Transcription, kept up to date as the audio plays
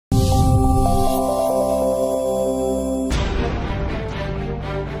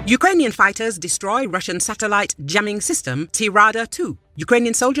Ukrainian fighters destroy Russian satellite jamming system TIRADA-2.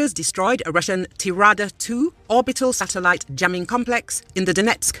 Ukrainian soldiers destroyed a Russian TIRADA-2 orbital satellite jamming complex in the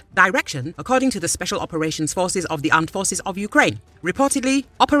Donetsk direction, according to the Special Operations Forces of the Armed Forces of Ukraine. Reportedly,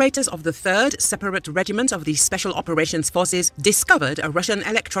 operators of the 3rd Separate Regiment of the Special Operations Forces discovered a Russian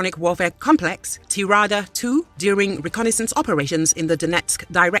electronic warfare complex, TIRADA-2, during reconnaissance operations in the Donetsk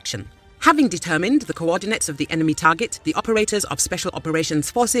direction. Having determined the coordinates of the enemy target, the operators of Special Operations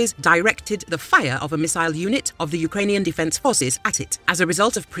Forces directed the fire of a missile unit of the Ukrainian Defense Forces at it. As a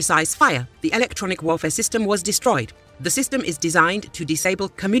result of precise fire, the electronic warfare system was destroyed. The system is designed to disable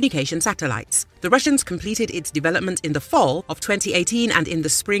communication satellites. The Russians completed its development in the fall of 2018, and in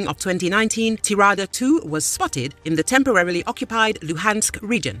the spring of 2019, TIRADA-2 was spotted in the temporarily occupied Luhansk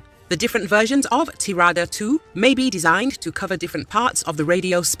region. The different versions of TIRADA-2 may be designed to cover different parts of the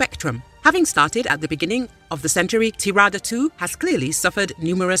radio spectrum. Having started at the beginning of the century, TIRADA-2 has clearly suffered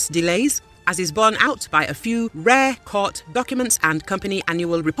numerous delays, as is borne out by a few rare court documents and company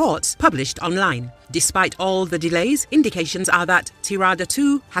annual reports published online. Despite all the delays, indications are that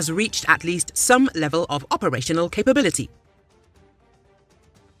TIRADA-2 has reached at least some level of operational capability.